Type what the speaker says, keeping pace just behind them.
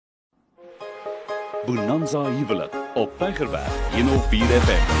Bonanza huwelik op Tygerberg 104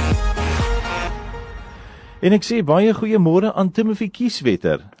 FM. En ek sê baie goeiemôre aan Timothy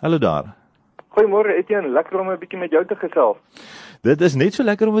Kieswetter. Hallo daar. Goeiemôre Etienne, lekker om 'n bietjie met jou te gesels. Dit is net so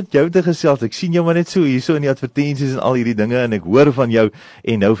lekker om met jou te gesels. Ek sien jou maar net so hierso in die advertensies en al hierdie dinge en ek hoor van jou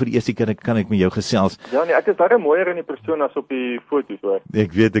en nou vir die eerste keer kan ek met jou gesels. Ja nee, ek is baie mooier in die persoon as op die foto's hoor.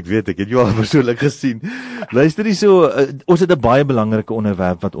 Ek weet, ek het jou al persoonlik gesien. Luister hierso, ons het 'n baie belangrike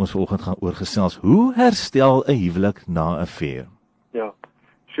onderwerp wat ons vanoggend gaan oor gesels. Hoe herstel 'n huwelik na 'n affair? Ja.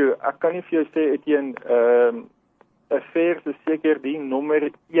 So, ek kan nie vir jou sê Etienne, affairs is seker die nommer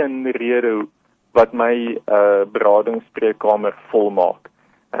 1 rede wat my beradingsspreekkamer volmaak.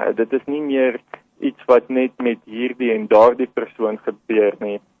 Dit is nie meer iets wat net met hierdie en daardie persoon gebeur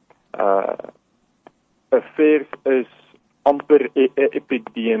nie. Affairs is amper 'n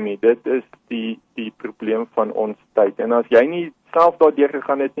epidemie. Dit is die probleem van ons tyd. En as jy nie self daardeur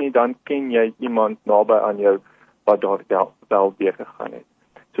gegaan het nie, dan ken jy iemand naby aan jou wat daar wel deur gegaan het.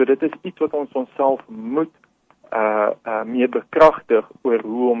 So dit is iets wat ons onsself moet meer bekragtig oor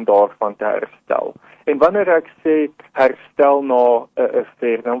hoe om daarvan te herstel. En wanneer ek sê herstel na 'n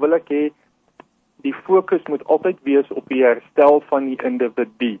affair, dan wil ek hê die fokus moet altyd wees op die herstel van die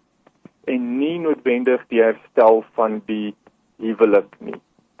individu en nie noodwendig die herstel van die huwelik nie.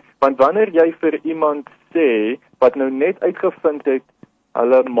 Want wanneer jy vir iemand sê wat nou net uitgevind het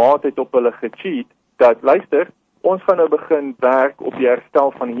hulle maat het op hulle gecheat, dat luister, ons gaan nou begin werk op die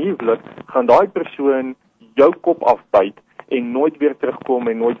herstel van die huwelik, gaan daai persoon jou kop afbyt en nooit weer terugkom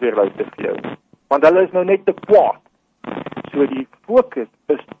en nooit weer luister vir jou. Want hulle is nou net te kwaad. So die fokus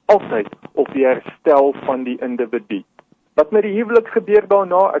is altyd op die herstel van die individu. Wat met die huwelik gebeur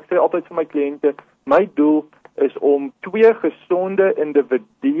daarna, ek sê altyd vir my kliënte, my doel is om 2 gesonde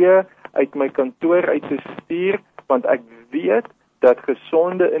individue uit my kantoor uit te stuur, want ek weet dat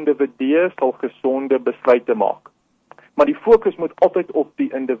gesonde individue sal gesonde besluite maak. Maar die fokus moet altyd op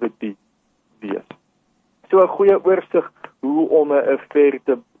die individu wees. So 'n goeie oorsig hoe om 'n affair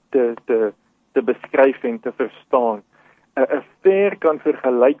te beskryf en te verstaan. 'n Affair kan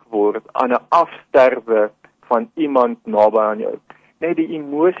vergelyk word aan 'n afsterwe van iemand naby aan jou. Net die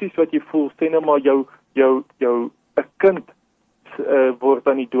emosies wat jy voel, sê nou maar jou 'n kind word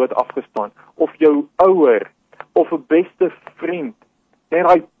aan die dood afgestaan, of jou ouer, of 'n beste vriend. Net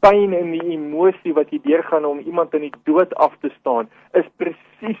daai pyn en die emosie wat jy deurgaan om iemand aan die dood af te staan, is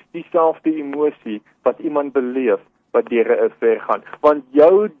presies dieselfde emosie wat iemand beleef wat deur 'n affair gaan. Want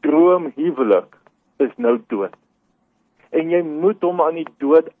jou droom huwelik is nou dood. En jy moet hom aan die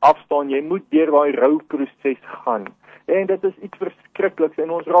dood afstaan, jy moet deur daai rouproses gaan. En dit is iets verskrikliks en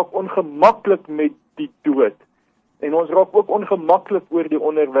ons raak ongemaklik met die dood. En ons raak ook ongemaklik oor die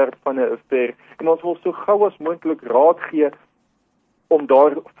onderwerp van 'n affair. En ons wil so gou as moontlik raad gee om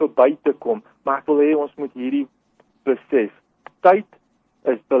daar verby te kom, maar ek wil hê ons moet hierdie besef. Tyd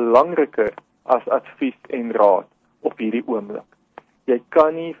is belangriker as advies en raad op hierdie oomblik. Jy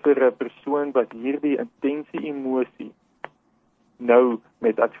kan nie vir 'n persoon wat hierdie intense emosie nou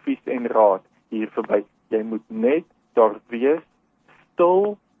met advies en raad hier verby. Jy moet net daar wees,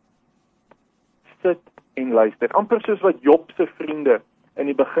 stil, sit en luister. Amper soos wat Job se vriende in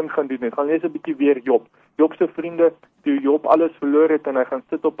die begin gaan doen. Ek gaan lees 'n bietjie weer Job. Job se vriende, toe Job alles verloor het en hy gaan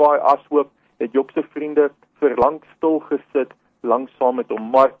sit op daai ashoop, het Job se vriende vir lank stil gesit, lank saam met hom.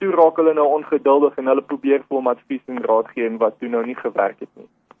 Maar toe raak hulle nou ongeduldig en hulle probeer vir hom advies en raad gee en wat toe nou nie gewerk het nie.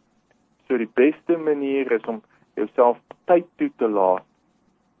 So die beste manier is om jouself tyd toe te laat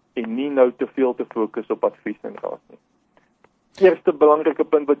en nie nou te veel te fokus op advies en raad nie. Eerste belangrike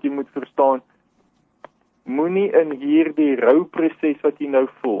punt wat jy moet verstaan, moenie in hierdie rouproses wat jy nou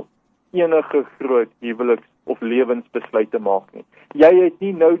voel, enige groot huweliks of lewensbesluite maak nie. Jy het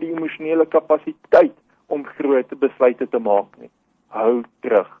nie nou die emosionele kapasiteit om groot besluite te maak nie. Hou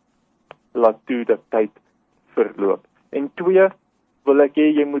terug. Laat toe dat tyd verloop. En 2, wil ek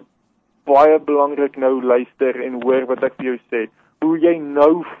hê jy moet baie belangrik nou luister en hoor wat ek vir jou sê. Hoe jy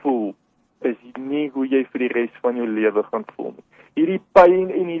nou voel is nie hoe jy vir die res van jou lewe gaan voel nie. Hierdie pyn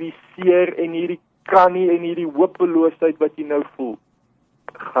en hierdie seer en hierdie kan nie en hierdie hopeloosheid wat jy nou voel,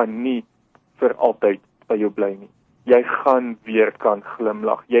 gaan nie vir altyd by jou bly nie. Jy gaan weer kan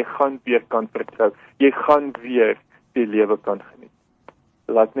glimlag, jy gaan weer kan vertrou, jy gaan weer die lewe kan geniet.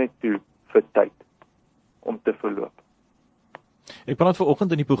 Laat net toe vir tyd om te verloop. Ek praat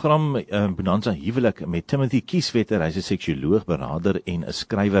vanoggend in die program Bonanza huwelik met Timothy Kieswetter. Hy's 'n seksuoloog, beraader en 'n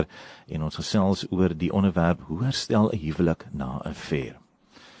skrywer en ons gesels oor die onderwerp hoe herstel 'n huwelik na 'n affair.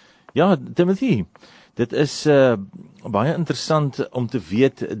 Ja, Timothy, dit is baie interessant om te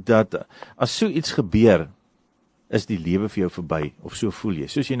weet dat as so iets gebeur, is die lewe vir jou verby, of so voel jy,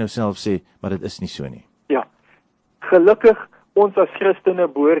 soos jy nou self sê, maar dit is nie so nie. Ja, gelukkig ons as Christene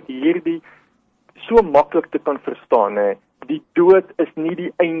behoort hierdie so maklik te kan verstaan, hè. Die dood is nie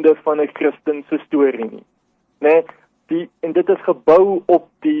die einde van 'n Christen se storie nie. Né? En dit is gebou op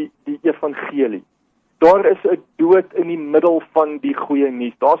die evangelie. Daar is 'n dood in die middel van die goeie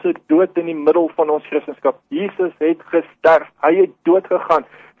nuus. Daar's 'n dood in die middel van ons Christendom. Jesus het gesterf. Hy het dood gegaan.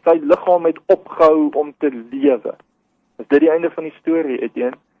 Sy liggaam het opgehou om te lewe. Is dit die einde van die storie,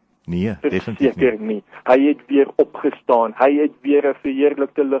 Etienne? Nee, definitief Seker nie. Hy het weer opgestaan. Hy het weer 'n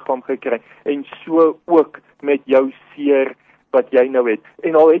verheerlikte liggaam gekry. En so ook met jou seer wat jy nou het.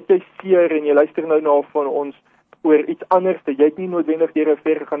 En al het jy seer en jy luister nou na van ons oor iets anders, jy het nie noodwendig deur 'n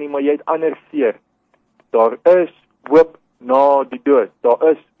ver gegaan nie, maar jy het ander seer. Daar is hoop na die dood.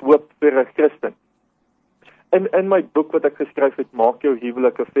 Daar is hoop vir 'n Christen. In my boek wat ek geskryf het, Maak jou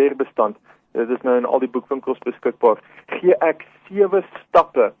huwelik 'n verbestand, dit is nou in al die boekwinkels beskikbaar, gee ek 7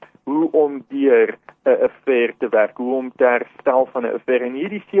 stappe hoe om deur 'n affair te werk, hoe om te herstel van 'n affair. En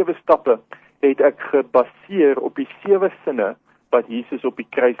hierdie 7 stappe het ek gebaseer op die 7 sinne wat Jesus op die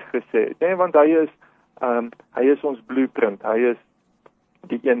kruis gesê het. Nee, want hy is ons blueprint. Hy is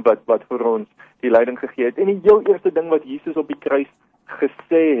die een wat vir ons die leiding gegee het. En die heel eerste ding wat Jesus op die kruis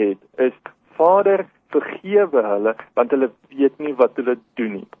gesê het, is: Vader, vergewe hulle, want hulle weet nie wat hulle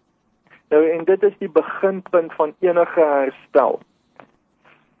doen nie. Nou, en dit is die beginpunt van enige herstel.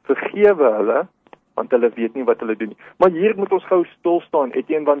 Vergewe hulle, want hulle weet nie wat hulle doen nie. Maar hier moet ons gou stil staan,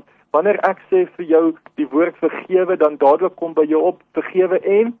 Etienne, want wanneer ek sê vir jou die woord vergewe, dan dadelik kom by jou op vergewe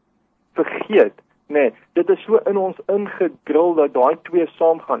en vergeet. Nee, dit is so in ons ingedrul dat daai twee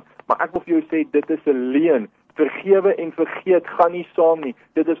saamgaan. Maar ek wil vir jou sê, dit is 'n leuen. Vergewe en vergeet gaan nie saam nie.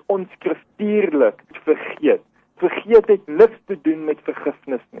 Dit is onskriftuurlik vergeet. Vergeet het niks te doen met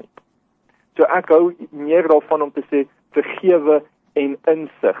vergifnis nie. So ek hou meer daarvan om te sê vergewe en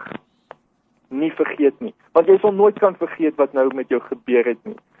insig. Nie vergeet nie. Want jy sal nooit kan vergeet wat nou met jou gebeur het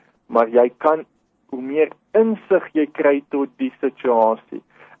nie. Maar jy kan, hoe meer insig jy kry tot die situasie,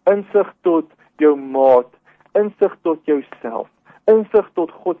 insig tot jou maat, insig tot jouself, insig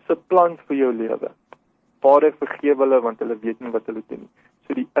tot God se plan vir jou lewe. Vader, vergewe hulle, want hulle weet nie wat hulle doen nie.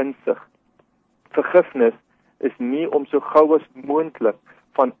 So die insig. Vergifnis is nie om so gou as moontlik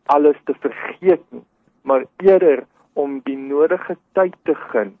van alles te vergeet nie, maar eerder om die nodige tyd te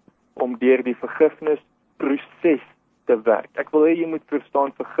gun om deur die vergifnisproses te werk. Ek wil hê jy moet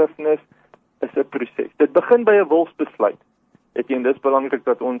verstaan, vergifnis is 'n proses. Dit begin by 'n wilsbesluit. En dit is belangrik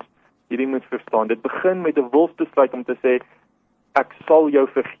dat ons hierdie moet verstaan. Dit begin met 'n wilsbesluit om te sê, ek sal jou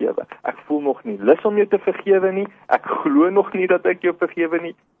vergewe. Ek voel nog nie lus om jou te vergewe nie. Ek glo nog nie dat ek jou vergewe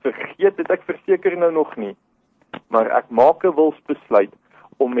nie. Vergeet dit ek verseker nou nog nie. Maar ek maak 'n wilsbesluit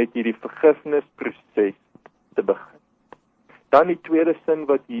om met hierdie vergifnisproses te begin. Dan die tweede sin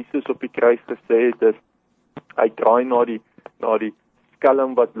wat Jesus op die kruis gesê het is, hy draai na die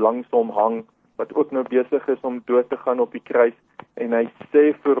skelm wat langs hom hang, wat ook nou besig is om dood te gaan op die kruis, en hy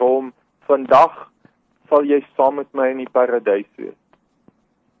sê vir hom, vandag sal jy saam met my in die paradys wees.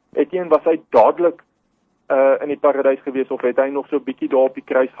 Etienne, was hy dadelik in die paradys gewees, of het hy nog so 'n bietjie daar op die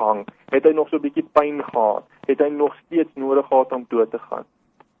kruis hang? Het hy nog so 'n bietjie pyn gehad? Het hy nog steeds nodig gehad om dood te gaan?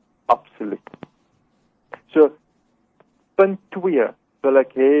 Absoluut. So, punt 2 wil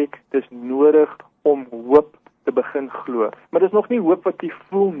ek hê, dis nodig om hoop te begin glo. Maar dis nog nie hoop wat jy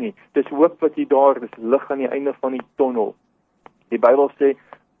voel nie, dis hoop wat jy daar, dis lig aan die einde van die tonnel. Die Bybel sê,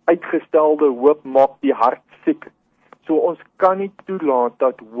 uitgestelde hoop maak die hart siek. So ons kan nie toelaat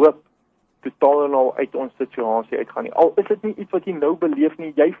dat hoop totaal en al uit ons situasie uitgaan nie. Al is dit nie iets wat jy nou beleef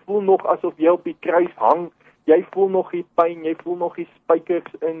nie, jy voel nog asof jy op die kruis hang, jy voel nog die pyn, jy voel nog die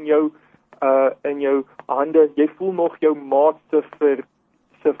spykers in jou hande, jy voel nog jou maat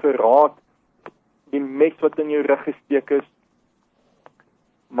se verraad, die mes wat in jou rug gesteek is.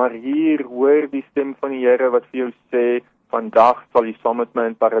 Maar hier hoor die stem van die Here wat vir jou sê, vandag sal jy saam met my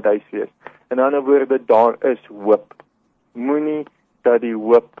in paradys wees. In ander woorde, daar is hoop. Moenie dat die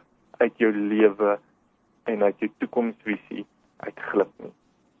hoop uit jou lewe en uit jou toekomsvisie uitglip nie.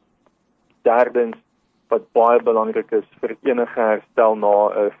 Derdens, wat baie belangrik is vir enige herstel na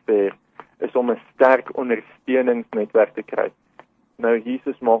 'n affair, is om 'n sterk ondersteuningsnetwerk te kry. Nou,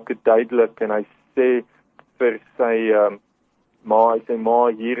 Jesus maak dit duidelik en hy sê vir sy ma,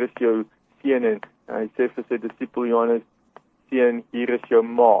 hier is jou seun, en hy sê vir sy disipel Johannes, seun, hier is jou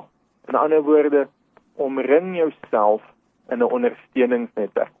ma. In ander woorde, omring jouself in 'n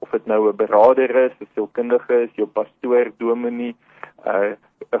ondersteuningsnetwerk, of dit nou 'n beraader is, 'n sielkundige is, jou pastoor, dominee, 'n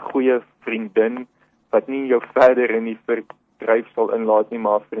goeie vriendin, wat nie jou verder in die verdryf sal inlaat nie,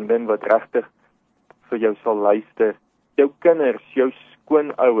 maar 'n vriendin wat regtig vir jou sal luister. Jou kinders, jou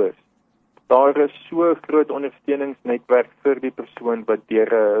skoonouers. Daar is so 'n groot ondersteuningsnetwerk vir die persoon wat deur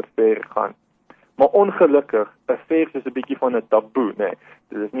 'n affair gaan. Maar ongelukkig, affairs is 'n bietjie van 'n taboe, né?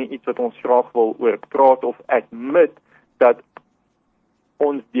 Dit is nie iets wat ons graag wil oor praat of admit dat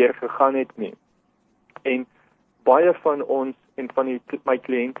ons deur gegaan het nie. En baie van ons en van my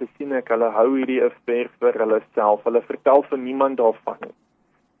kliënte sien ek, hulle hou hierdie affair vir hulle self. Hulle vertel vir niemand daarvan nie.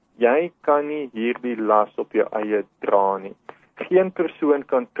 Jy kan nie hierdie las op jou eie dra nie. Geen persoon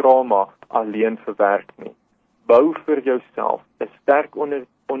kan trauma alleen verwerk nie. Bou vir jouself 'n sterk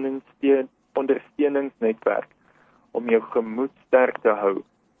ondersteuningsnetwerk om jou gemoed sterk te hou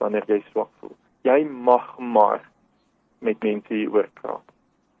wanneer jy swak voel. Jy mag maar met mense hieroor praat.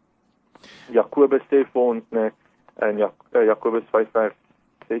 Jakobus sê vir ons, in Jakobus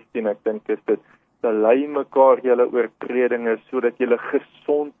 5:16, ek dink is dit, belei mekaar julle oortredinge sodat julle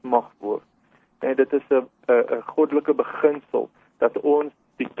gesond mag word. En dit is 'n goddelike beginsel dat ons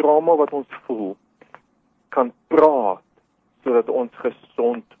die trauma wat ons voel kan praat sodat ons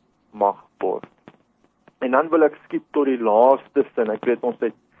gesond mag word. En dan wil ek skiep tot die laaste sin. Ek weet ons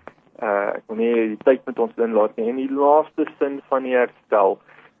het ek wil nie die tyd met ons inlaat nie. En die laaste sin van die herstel,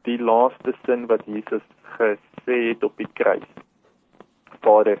 die laaste sin wat Jesus gesê het op die kruis.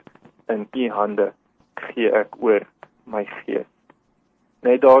 Vader, in U hande gee ek oor my gees.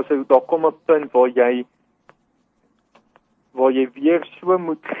 Nee, daar kom 'n punt waar jy weer so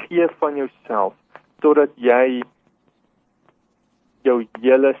moet gee van jouself, totdat jy jou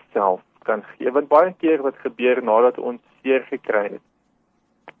hele self kan gee. Want baie keer wat gebeur nadat ons seer gekry het,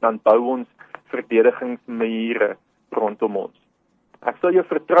 dan bou ons verdedigingsmure rondom ons. Ek sal jou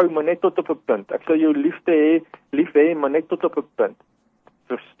vertrou, maar net tot op 'n punt. Ek sal jou lief hê, maar net tot op 'n punt.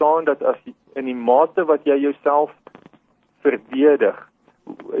 Verstaan dat as in die mate wat jy jouself verdedig,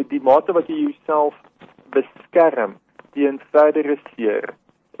 die mate wat jy jouself beskerm teen verdere seer,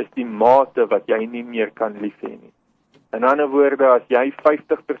 is die mate wat jy nie meer kan lief hê nie. In ander woorde, as jy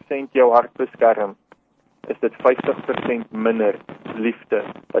 50% jou hart beskerm, is dit 50% minder liefde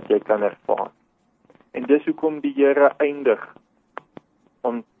wat jy kan ervaar. En dis hoekom die Here eindig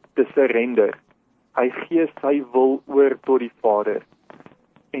om te surrender. Hy gee sy wil oor tot die Vader.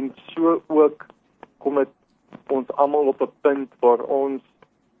 En so ook kom dit ons almal op 'n punt waar ons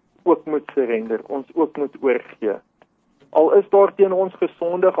ook moet surrender, ons ook moet oorgee. Al is daar teen ons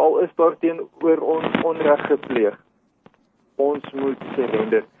gesondig, al is daar teenoor ons onreg gepleeg, ons moet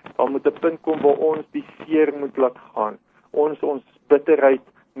surrender. Daar moet 'n punt kom waar ons die seer moet laat gaan, ons bitterheid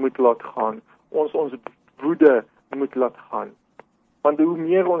moet laat gaan, ons woede moet laat gaan. Want hoe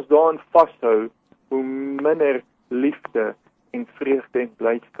meer ons daarin vashou, hoe minder liefde en vreugde en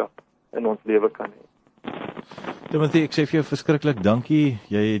blydskap in ons lewe kan hê. Timothy, ek sê vir jou verskriklik dankie.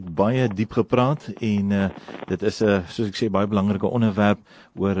 Jy het baie diep gepraat en dit is 'n, soos ek sê, baie belangrike onderwerp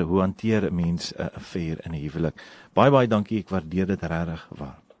oor hoe hanteer 'n mens 'n affair in 'n huwelik. Baie dankie, ek waardeer dit regtig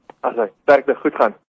waar. Asai, sterkte, goed gaan.